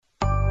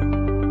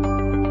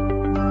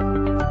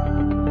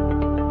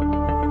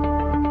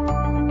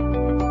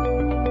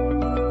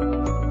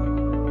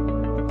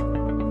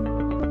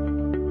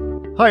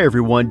Hi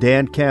everyone,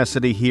 Dan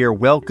Cassidy here.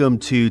 Welcome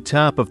to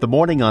Top of the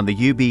Morning on the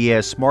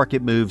UBS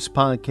Market Moves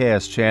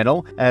podcast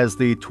channel. As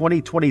the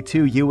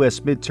 2022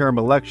 U.S. midterm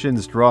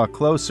elections draw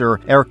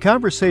closer, our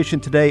conversation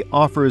today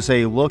offers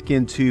a look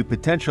into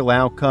potential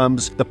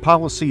outcomes, the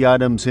policy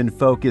items in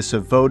focus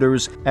of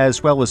voters,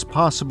 as well as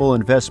possible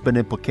investment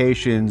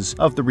implications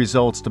of the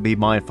results to be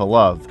mindful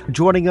of.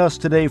 Joining us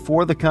today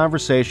for the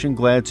conversation,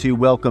 glad to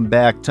welcome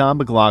back Tom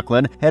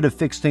McLaughlin, Head of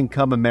Fixed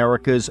Income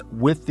Americas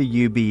with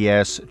the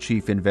UBS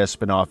Chief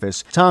Investment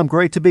Office. Tom,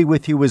 great to be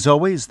with you as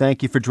always.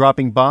 Thank you for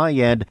dropping by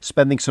and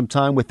spending some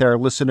time with our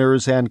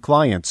listeners and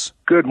clients.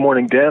 Good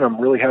morning, Dan. I'm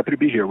really happy to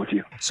be here with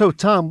you. So,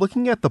 Tom,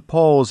 looking at the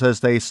polls as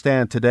they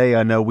stand today,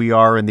 I know we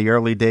are in the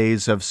early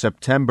days of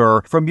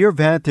September. From your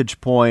vantage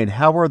point,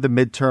 how are the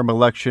midterm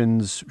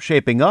elections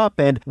shaping up,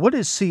 and what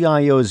is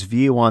CIO's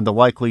view on the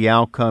likely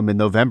outcome in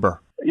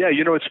November? Yeah,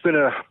 it's been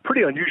a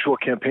pretty unusual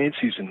campaign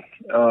season.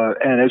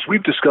 And as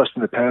we've discussed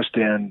in the past,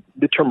 Dan,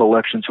 midterm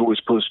elections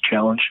always pose a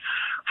challenge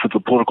for the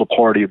political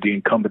party of the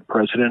incumbent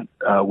president,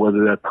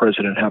 whether that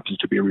president happens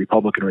to be a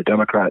Republican or a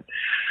Democrat.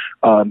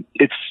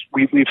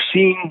 We've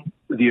seen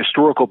the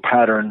historical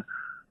pattern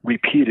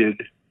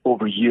repeated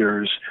over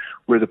years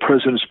where the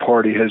president's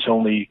party has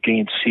only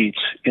gained seats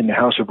in the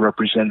House of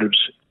Representatives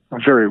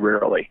very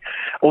rarely,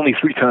 only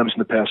 3 times in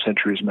the past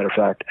century, as a matter of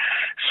fact.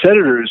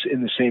 Senators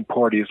in the same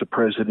party as the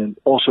president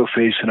also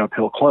face an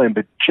uphill climb,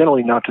 but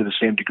generally not to the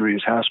same degree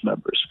as House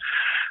members.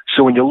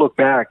 So when you look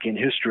back in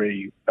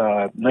history,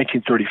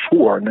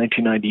 1934,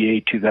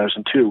 1998,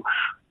 2002,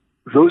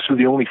 those were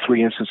the only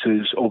 3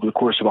 instances over the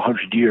course of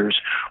 100 years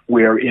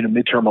where in a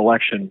midterm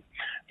election,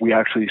 we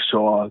actually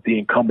saw the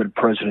incumbent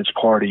president's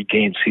party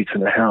gain seats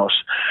in the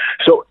House.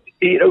 So,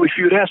 if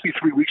you had asked me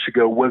 3 weeks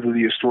ago whether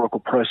the historical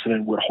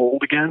precedent would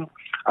hold again,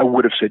 I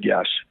would have said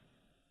yes.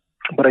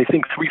 But I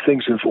think 3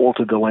 things have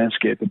altered the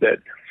landscape a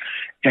bit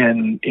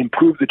and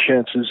improved the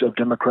chances of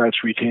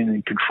Democrats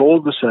retaining control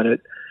of the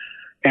Senate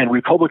and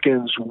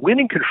Republicans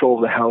winning control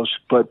of the House,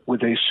 but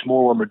with a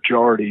smaller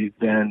majority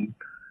than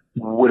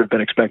would have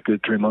been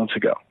expected 3 months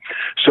ago.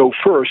 So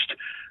first,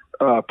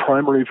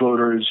 primary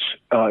voters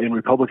in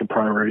Republican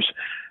primaries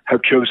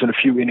have chosen a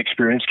few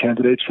inexperienced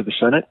candidates for the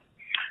Senate,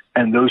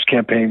 and those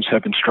campaigns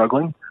have been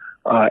struggling,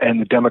 and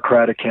the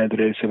Democratic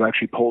candidates have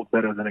actually polled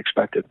better than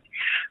expected.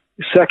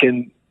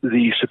 Second,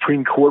 the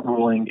Supreme Court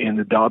ruling in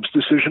the Dobbs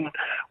decision,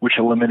 which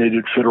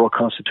eliminated federal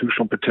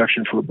constitutional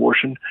protection for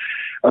abortion,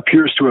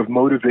 appears to have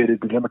motivated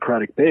the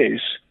Democratic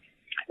base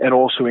and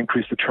also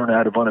increased the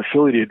turnout of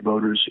unaffiliated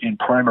voters in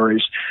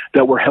primaries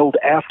that were held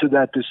after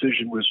that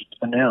decision was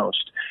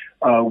announced,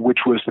 which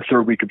was the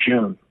 3rd week of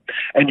June.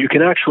 And you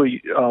can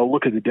actually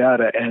look at the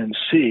data and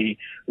see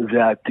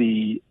that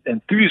the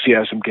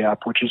enthusiasm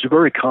gap, which is a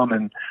very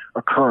common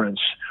occurrence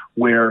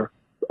where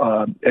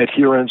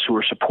adherents who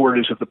are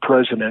supporters of the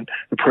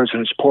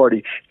president's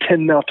party,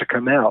 tend not to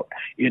come out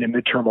in a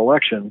midterm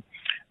election,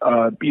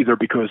 either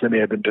because they may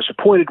have been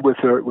disappointed with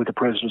the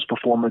president's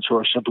performance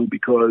or simply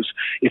because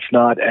it's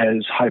not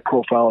as high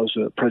profile as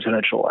a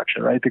presidential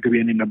election, right? There could be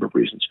any number of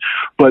reasons.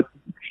 But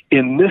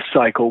in this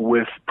cycle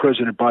with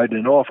President Biden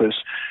in office,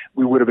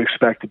 we would have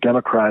expected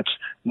Democrats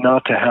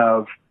not to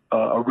have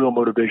a real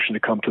motivation to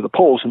come to the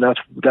polls, and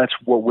that's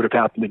what would have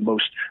happened in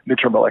most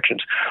midterm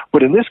elections.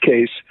 But in this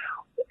case,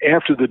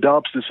 after the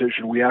Dobbs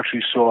decision, we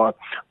actually saw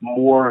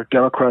more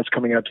Democrats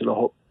coming out to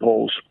the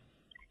polls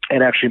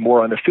and actually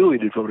more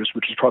unaffiliated voters,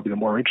 which is probably the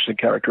more interesting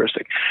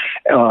characteristic.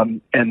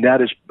 And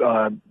that is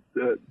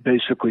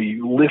basically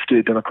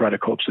lifted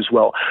Democratic hopes as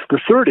well. The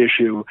third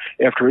issue,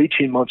 after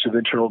 18 months of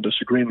internal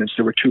disagreements,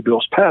 there were 2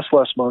 bills passed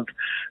last month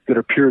that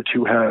appeared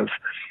to have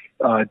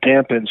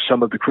dampened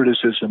some of the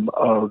criticism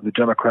of the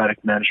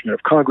Democratic management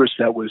of Congress.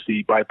 That was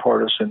the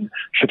Bipartisan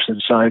Chips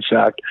and Science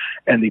Act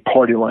and the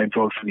party line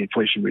vote for the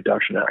Inflation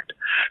Reduction Act.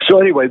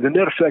 So anyway, the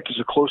net effect is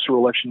a closer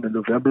election in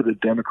November that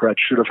Democrats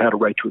should have had a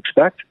right to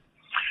expect.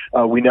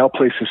 We now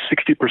place a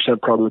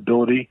 60%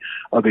 probability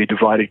of a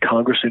divided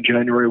Congress in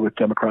January, with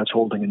Democrats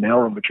holding a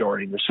narrow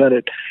majority in the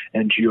Senate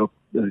and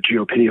the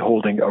GOP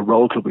holding a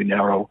relatively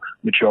narrow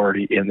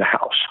majority in the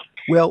House.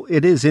 Well,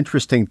 it is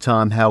interesting,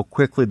 Tom, how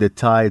quickly the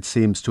tide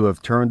seems to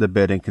have turned a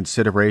bit in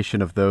consideration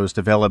of those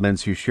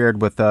developments you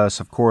shared with us.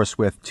 Of course,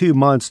 with 2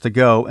 months to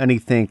go,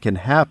 anything can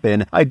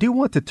happen. I do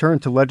want to turn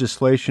to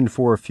legislation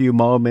for a few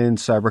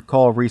moments. I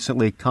recall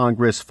recently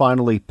Congress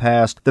finally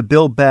passed the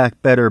Build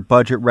Back Better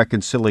Budget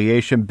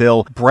Reconciliation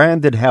Bill,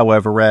 branded,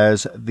 however,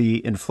 as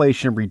the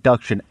Inflation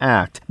Reduction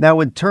Act. Now,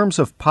 in terms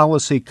of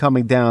policy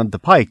coming down the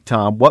pike,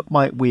 Tom, what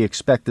might we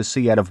expect to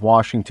see out of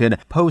Washington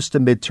post the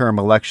midterm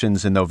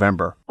elections in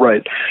November?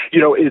 Right.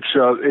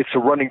 It's a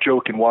running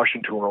joke in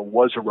Washington, or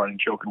was a running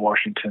joke in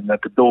Washington,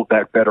 that the Build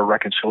Back Better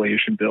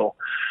Reconciliation Bill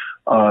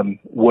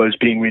was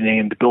being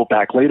renamed Build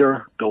Back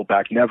Later, Build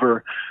Back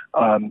Never.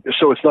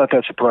 So it's not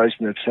that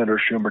surprising that Senator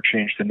Schumer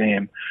changed the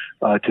name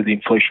to the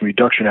Inflation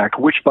Reduction Act,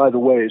 which, by the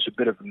way, is a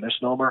bit of a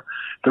misnomer.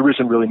 There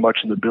isn't really much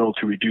in the bill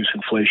to reduce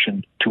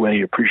inflation to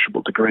any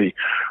appreciable degree.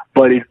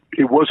 But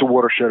it was a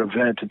watershed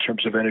event in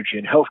terms of energy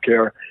and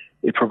healthcare,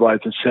 It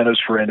provides incentives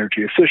for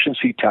energy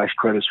efficiency, tax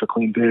credits for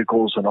clean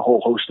vehicles, and a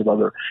whole host of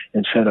other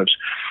incentives.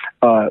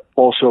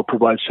 Also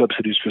provides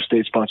subsidies for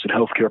state-sponsored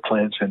health care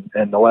plans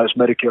and allows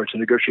Medicare to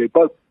negotiate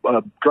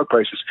drug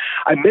prices.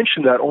 I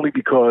mention that only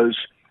because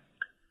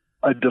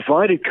a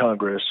divided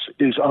Congress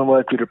is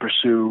unlikely to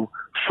pursue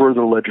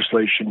further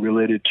legislation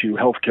related to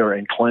healthcare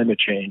and climate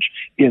change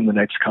in the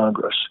next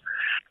Congress.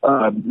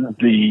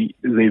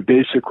 They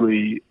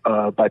basically,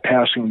 by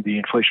passing the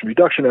Inflation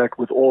Reduction Act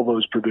with all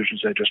those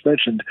provisions I just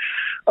mentioned,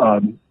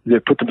 they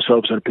put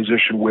themselves in a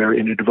position where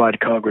in a divided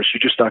Congress, you're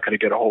just not going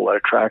to get a whole lot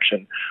of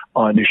traction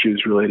on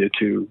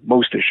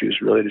most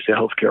issues related to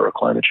healthcare or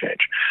climate change.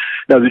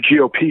 Now, the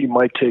GOP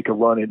might take a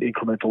run at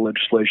incremental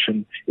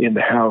legislation in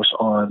the House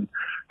on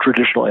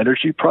traditional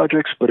energy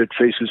projects, but it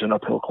faces an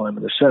uphill climb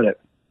in the Senate.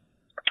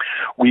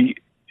 We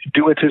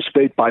do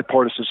anticipate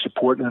bipartisan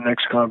support in the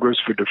next Congress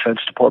for Defense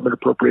Department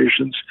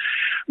appropriations.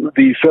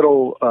 The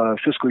federal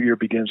fiscal year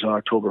begins on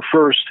October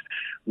 1st.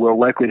 We're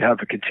likely to have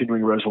a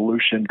continuing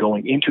resolution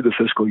going into the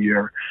fiscal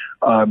year.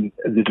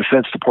 The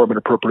Defense Department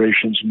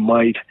appropriations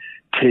might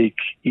take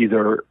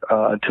either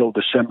until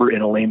December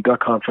in a lame duck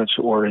conference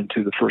or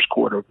into the first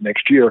quarter of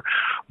next year.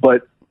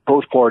 But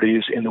both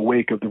parties, in the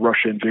wake of the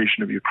Russia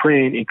invasion of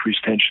Ukraine,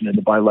 increased tension in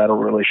the bilateral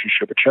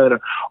relationship with China,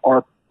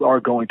 are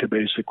going to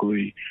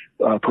basically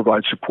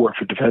provide support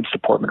for Defense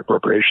Department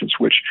appropriations,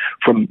 which,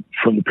 from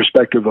the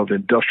perspective of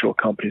industrial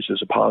companies,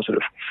 is a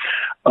positive.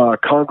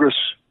 Congress,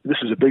 this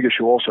is a big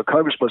issue also.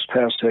 Congress must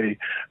pass a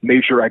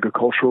major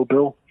agricultural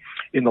bill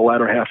by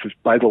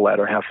the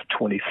latter half of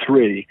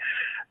 23.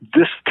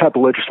 This type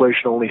of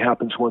legislation only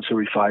happens once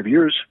every 5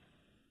 years.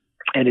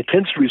 And it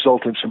tends to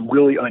result in some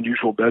really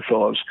unusual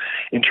bedfellows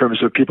in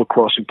terms of people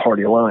crossing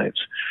party lines.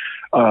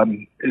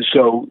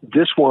 So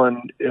this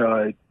one,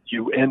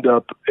 you end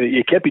up,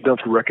 it can't be done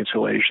through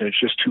reconciliation. It's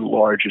just too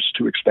large. It's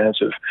too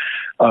expensive.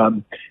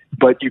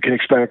 But you can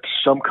expect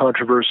some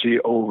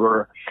controversy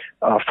over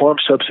farm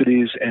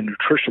subsidies and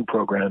nutrition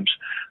programs,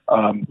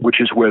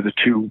 which is where the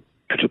two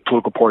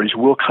political parties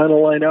will kind of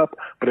line up.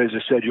 But as I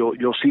said,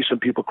 you'll see some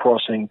people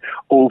crossing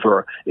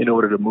over in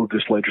order to move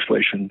this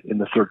legislation in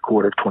the third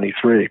quarter of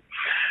 23.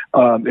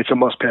 It's a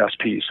must-pass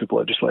piece of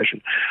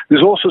legislation.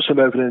 There's also some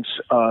evidence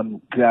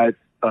that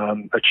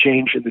a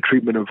change in the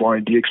treatment of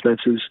R&D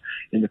expenses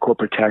in the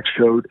corporate tax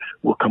code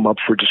will come up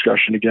for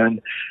discussion again.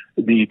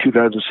 The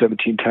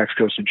 2017 Tax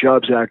Cuts and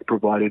Jobs Act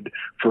provided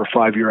for a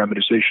 5-year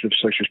amortization of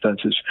such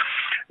expenses.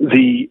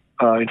 The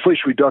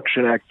Inflation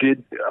Reduction Act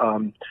did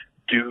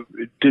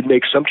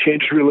make some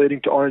changes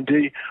relating to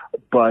R&D,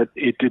 but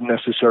it didn't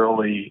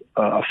necessarily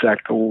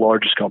affect the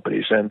largest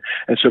companies. And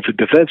so for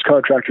defense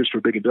contractors,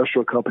 for big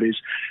industrial companies,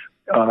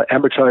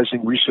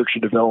 amortizing research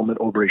and development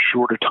over a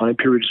shorter time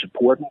period is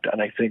important,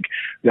 and I think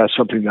that's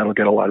something that'll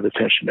get a lot of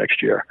attention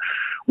next year.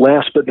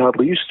 Last but not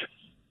least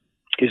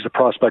is the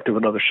prospect of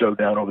another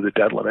showdown over the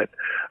debt limit.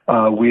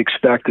 We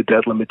expect the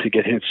debt limit to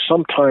get hit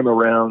sometime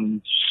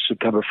around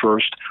September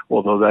 1st,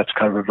 although that's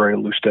kind of a very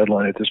loose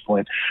deadline at this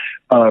point.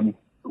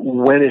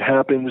 When it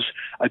happens,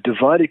 a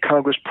divided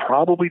Congress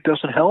probably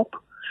doesn't help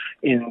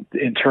in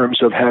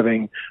terms of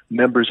having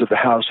members of the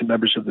House and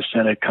members of the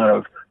Senate kind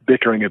of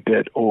bickering a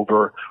bit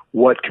over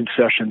what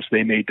concessions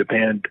they may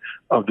demand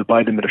of the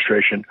Biden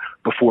administration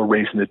before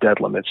raising the debt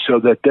limit. So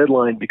that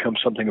deadline becomes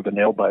something of a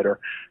nail biter,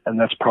 and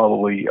that's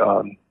probably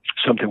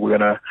something we're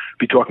going to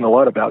be talking a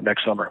lot about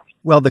next summer.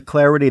 Well, the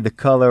clarity, the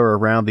color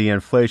around the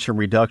Inflation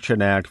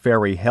Reduction Act,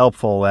 very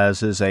helpful,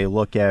 as is a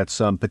look at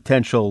some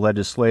potential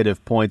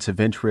legislative points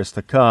of interest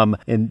to come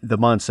in the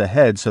months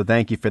ahead. So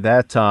thank you for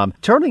that, Tom.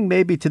 Turning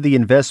maybe to the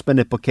investment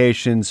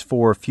implications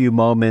for a few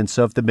moments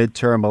of the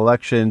midterm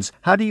elections,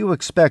 how do you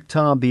expect,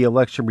 Tom, the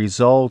election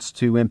results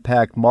to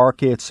impact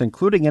markets,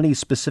 including any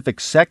specific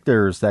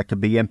sectors that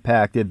could be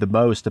impacted the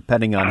most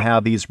depending on how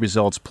these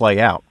results play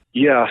out?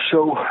 Yeah,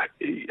 so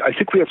I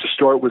think we have to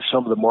start with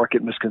some of the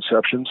market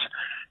misconceptions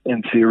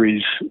and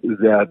theories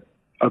that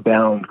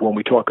abound when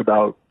we talk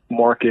about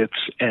markets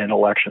and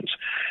elections.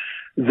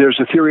 There's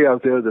a theory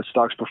out there that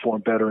stocks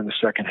perform better in the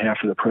second half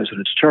of the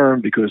president's term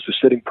because the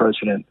sitting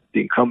president,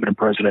 the incumbent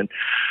president,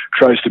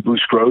 tries to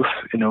boost growth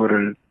in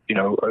order,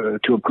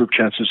 to improve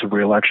chances of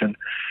reelection.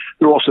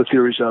 There are also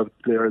theories out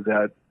there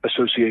that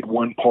associate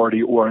one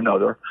party or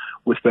another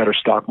with better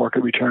stock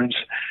market returns.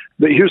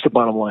 But here's the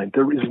bottom line.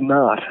 There is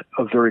not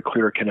a very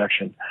clear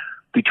connection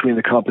between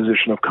the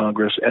composition of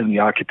Congress and the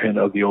occupant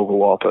of the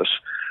Oval Office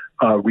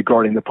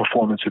regarding the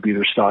performance of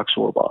either stocks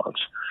or bonds.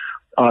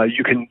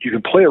 You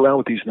can play around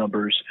with these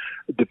numbers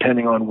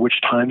depending on which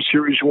time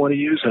series you want to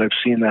use, and I've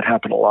seen that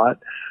happen a lot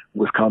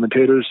with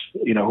commentators,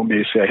 who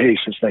may say, hey,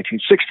 since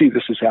 1960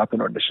 this has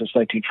happened, or since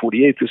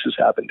 1948 this has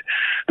happened.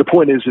 The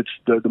point is,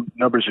 the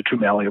numbers are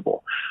too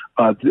malleable,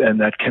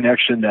 and that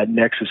connection, that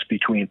nexus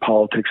between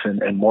politics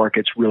and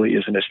markets really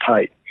isn't as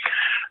tight.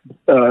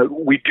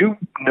 We do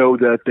know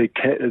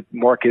that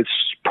markets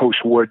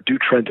post-war do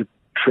trend to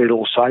trade a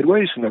little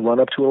sideways in the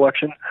run-up to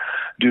election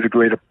due to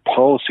greater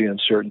policy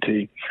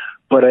uncertainty,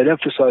 but I'd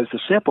emphasize the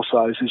sample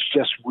size is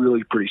just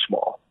really pretty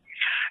small.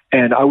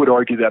 And I would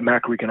argue that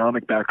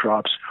macroeconomic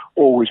backdrops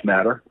always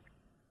matter.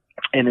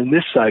 And in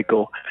this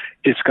cycle,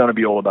 it's going to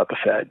be all about the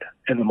Fed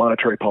and the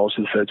monetary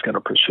policy the Fed's going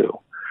to pursue.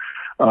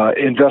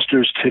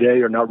 Investors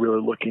today are not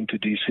really looking to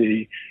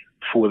D.C.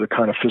 for the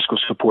kind of fiscal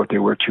support they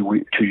were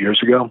 2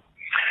 years ago.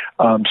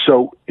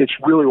 So it's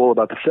really all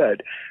about the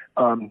Fed.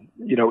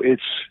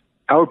 It's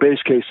our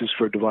base case is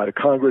for a divided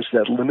Congress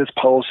that limits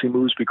policy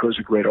moves because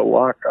of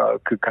gridlock.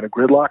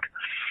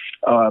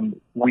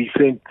 We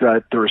think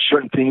that there are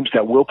certain themes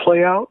that will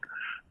play out,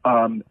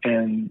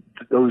 and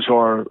those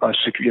are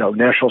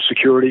national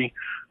security,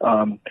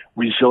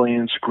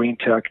 resilience, green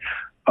tech.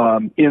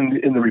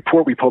 In the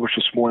report we published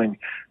this morning,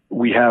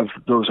 we have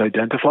those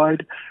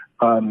identified.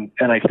 And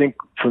I think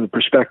from the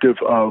perspective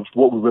of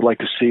what we would like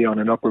to see on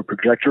an upward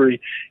trajectory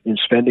in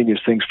spending is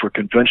things for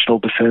conventional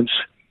defense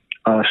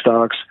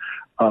stocks,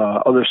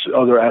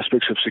 other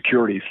aspects of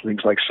security,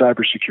 things like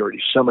cybersecurity,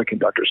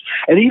 semiconductors,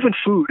 and even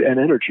food and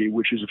energy,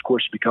 which is, of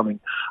course, becoming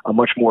a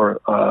much more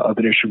of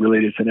an issue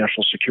related to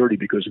national security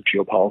because of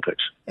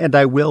geopolitics. And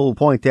I will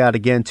point out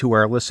again to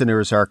our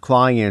listeners, our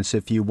clients,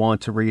 if you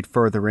want to read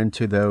further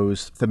into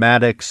those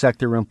thematic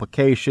sector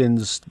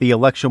implications, the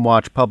Election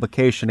Watch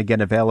publication,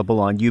 again, available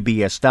on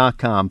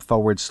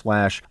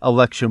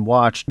ubs.com/Election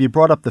Watch. You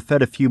brought up the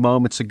Fed a few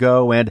moments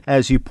ago, and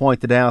as you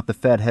pointed out, the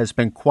Fed has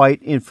been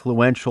quite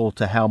influential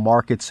to how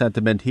market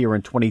sentiment here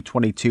in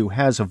 2022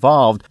 has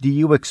evolved. Do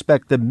you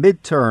expect the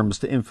midterms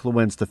to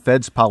influence the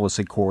Fed's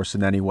policy course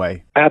in any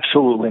way?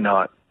 Absolutely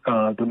not.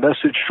 The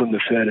message from the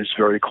Fed is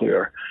very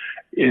clear.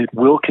 It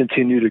will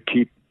continue to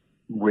keep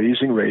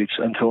raising rates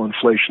until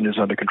inflation is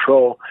under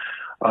control.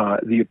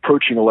 The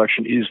approaching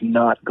election is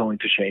not going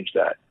to change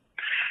that.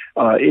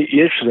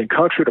 Interesting,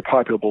 contrary to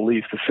popular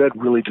belief, the Fed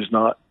really does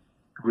not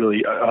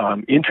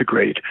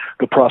integrate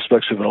the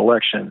prospects of an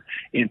election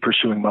in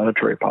pursuing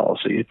monetary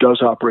policy. It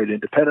does operate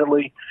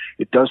independently.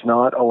 It does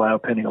not allow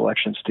pending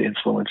elections to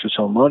influence its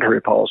own monetary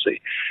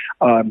policy.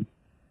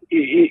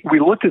 We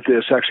looked at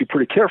this actually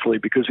pretty carefully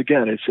because,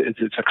 again,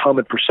 it's a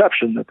common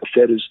perception that the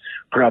Fed is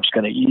perhaps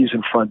going to ease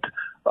in front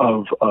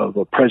of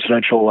a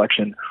presidential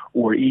election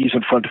or ease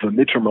in front of a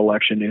midterm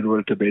election in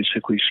order to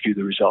basically skew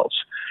the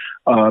results.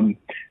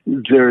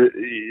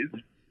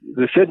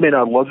 The Fed may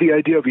not love the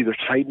idea of either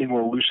tightening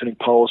or loosening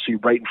policy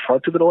right in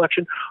front of an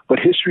election, but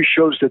history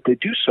shows that they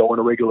do so on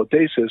a regular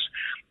basis,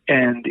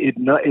 and it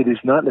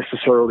is not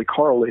necessarily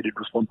correlated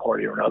with one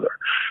party or another.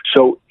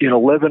 So in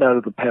 11 out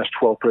of the past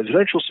 12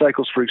 presidential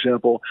cycles, for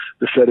example,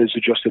 the Fed has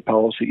adjusted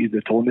policy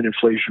either to limit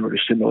inflation or to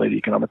stimulate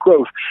economic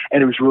growth,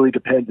 and it was really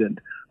dependent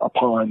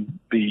upon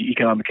the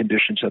economic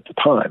conditions at the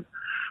time.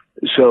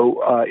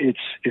 So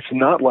it's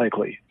not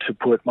likely to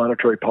put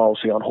monetary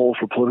policy on hold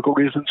for political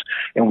reasons,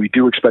 and we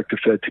do expect the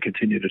Fed to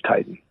continue to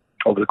tighten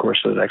over the course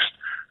of the next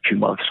few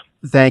months.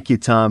 Thank you,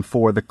 Tom,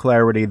 for the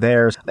clarity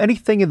there.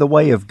 Anything in the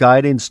way of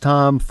guidance,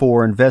 Tom,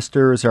 for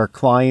investors, our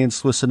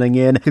clients listening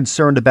in,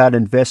 concerned about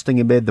investing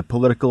amid the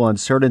political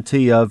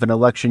uncertainty of an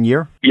election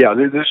year? Yeah,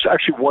 there's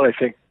actually one, I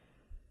think,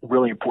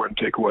 really important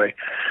takeaway.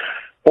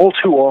 All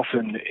too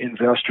often,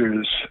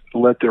 investors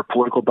let their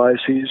political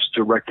biases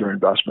direct their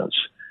investments.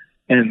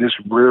 And this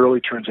rarely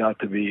turns out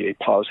to be a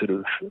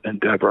positive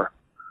endeavor.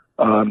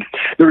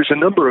 There is a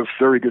number of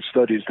very good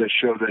studies that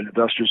show that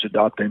investors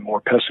adopt a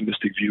more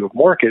pessimistic view of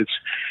markets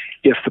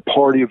if the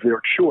party of their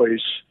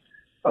choice,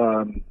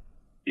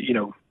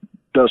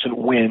 doesn't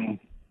win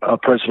a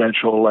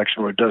presidential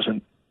election or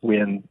doesn't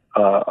win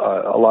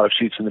a lot of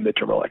seats in the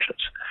midterm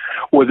elections,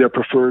 or their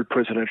preferred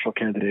presidential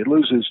candidate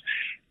loses.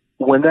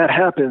 When that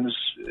happens,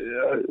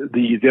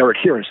 their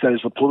adherents, that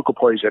is the political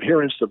party's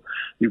adherents, the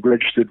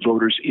registered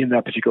voters in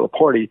that particular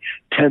party,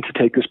 tend to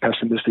take this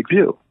pessimistic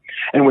view.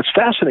 And what's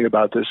fascinating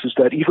about this is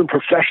that even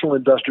professional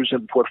investors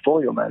and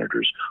portfolio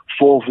managers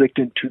fall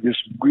victim to the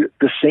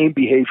same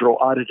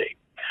behavioral oddity.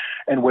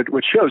 And what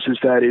shows is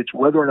that it's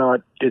whether or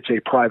not it's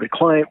a private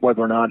client,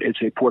 whether or not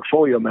it's a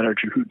portfolio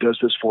manager who does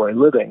this for a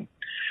living,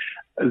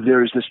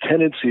 there's this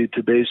tendency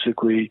to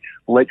basically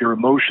let your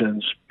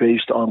emotions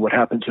based on what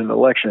happens in an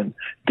election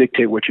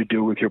dictate what you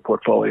do with your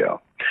portfolio.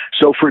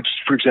 So, for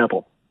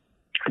example,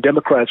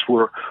 Democrats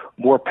were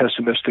more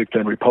pessimistic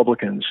than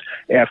Republicans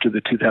after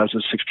the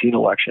 2016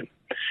 election.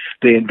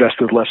 They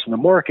invested less in the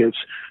markets.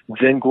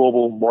 Then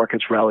global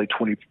markets rallied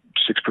 26%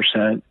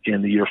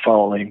 in the year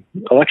following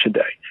Election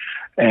Day.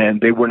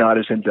 And they were not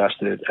as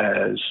invested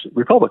as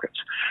Republicans.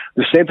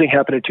 The same thing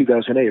happened in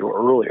 2008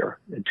 or earlier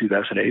in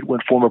 2008 when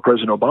former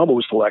President Obama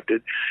was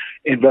elected.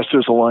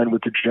 Investors aligned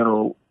with the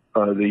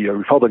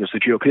Republicans, the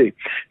GOP,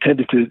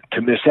 tended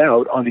to miss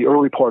out on the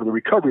early part of the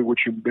recovery,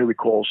 which you may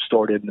recall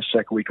started in the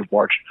second week of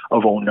March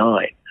of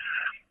 2009.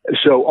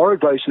 So our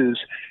advice is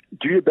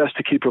do your best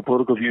to keep your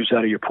political views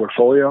out of your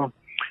portfolio,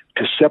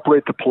 to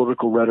separate the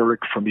political rhetoric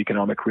from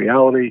economic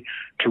reality,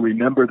 to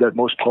remember that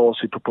most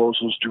policy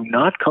proposals do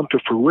not come to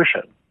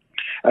fruition,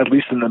 at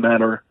least in the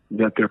manner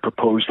that they're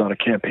proposed on a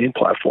campaign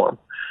platform.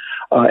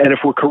 And if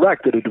we're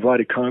correct that a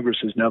divided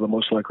Congress is now the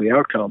most likely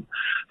outcome,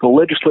 the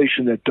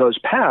legislation that does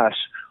pass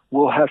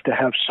will have to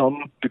have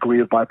some degree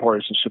of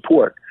bipartisan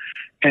support.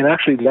 And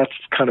actually, that's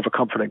kind of a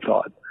comforting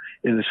thought.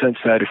 in the sense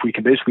that if we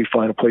can basically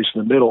find a place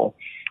in the middle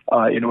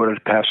in order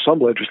to pass some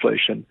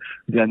legislation,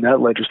 then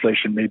that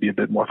legislation may be a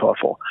bit more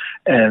thoughtful,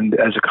 and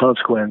as a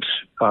consequence,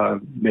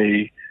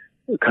 may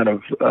kind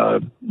of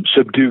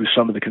subdue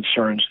some of the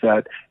concerns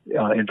that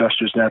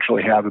investors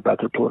naturally have about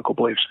their political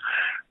beliefs.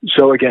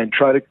 So again,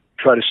 try to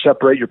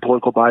separate your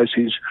political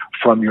biases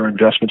from your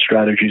investment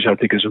strategies, I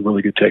think, is a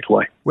really good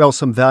takeaway. Well,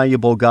 some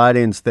valuable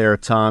guidance there,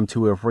 Tom,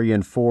 to have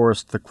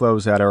reinforced to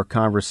close out our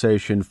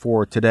conversation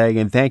for today.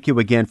 And thank you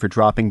again for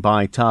dropping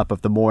by Top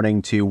of the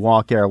Morning to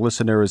walk our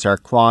listeners, our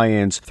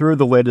clients, through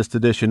the latest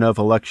edition of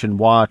Election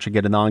Watch.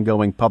 Again, an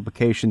ongoing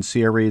publication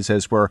series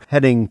as we're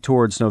heading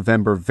towards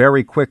November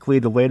very quickly.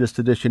 The latest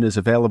edition is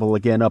available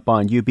again up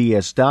on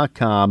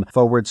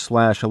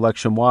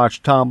ubs.com/Election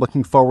Watch. Tom,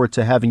 looking forward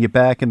to having you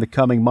back in the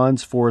coming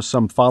months for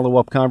some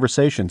follow-up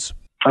conversations.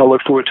 I look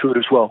forward to it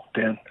as well,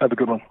 Dan. Have a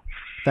good one.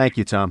 Thank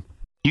you, Tom.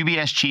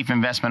 UBS Chief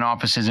Investment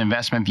Office's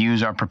investment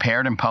views are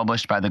prepared and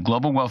published by the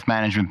global wealth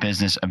management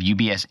business of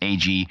UBS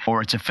AG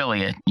or its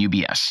affiliate,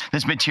 UBS.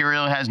 This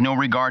material has no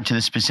regard to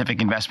the specific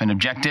investment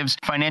objectives,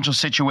 financial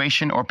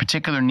situation, or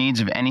particular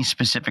needs of any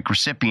specific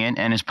recipient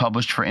and is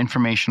published for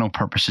informational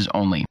purposes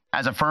only.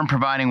 As a firm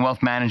providing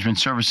wealth management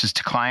services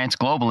to clients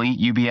globally,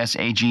 UBS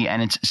AG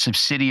and its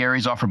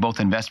subsidiaries offer both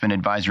investment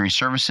advisory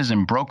services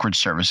and brokerage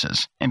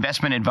services.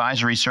 Investment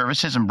advisory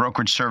services and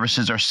brokerage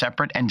services are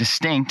separate and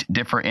distinct,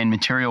 differ in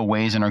material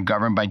ways, and are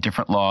governed by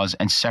different laws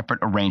and separate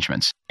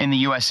arrangements. In the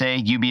USA,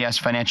 UBS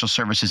Financial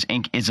Services,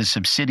 Inc. is a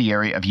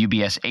subsidiary of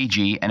UBS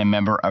AG and a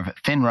member of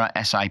FINRA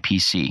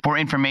SIPC. For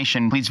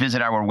information, please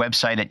visit our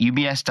website at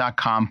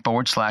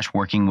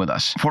ubs.com/working with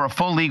us. For a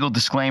full legal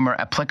disclaimer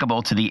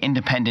applicable to the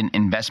independent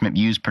investment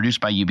views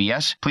produced by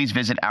UBS, please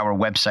visit our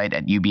website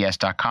at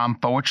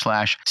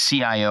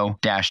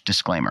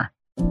ubs.com/CIO-disclaimer.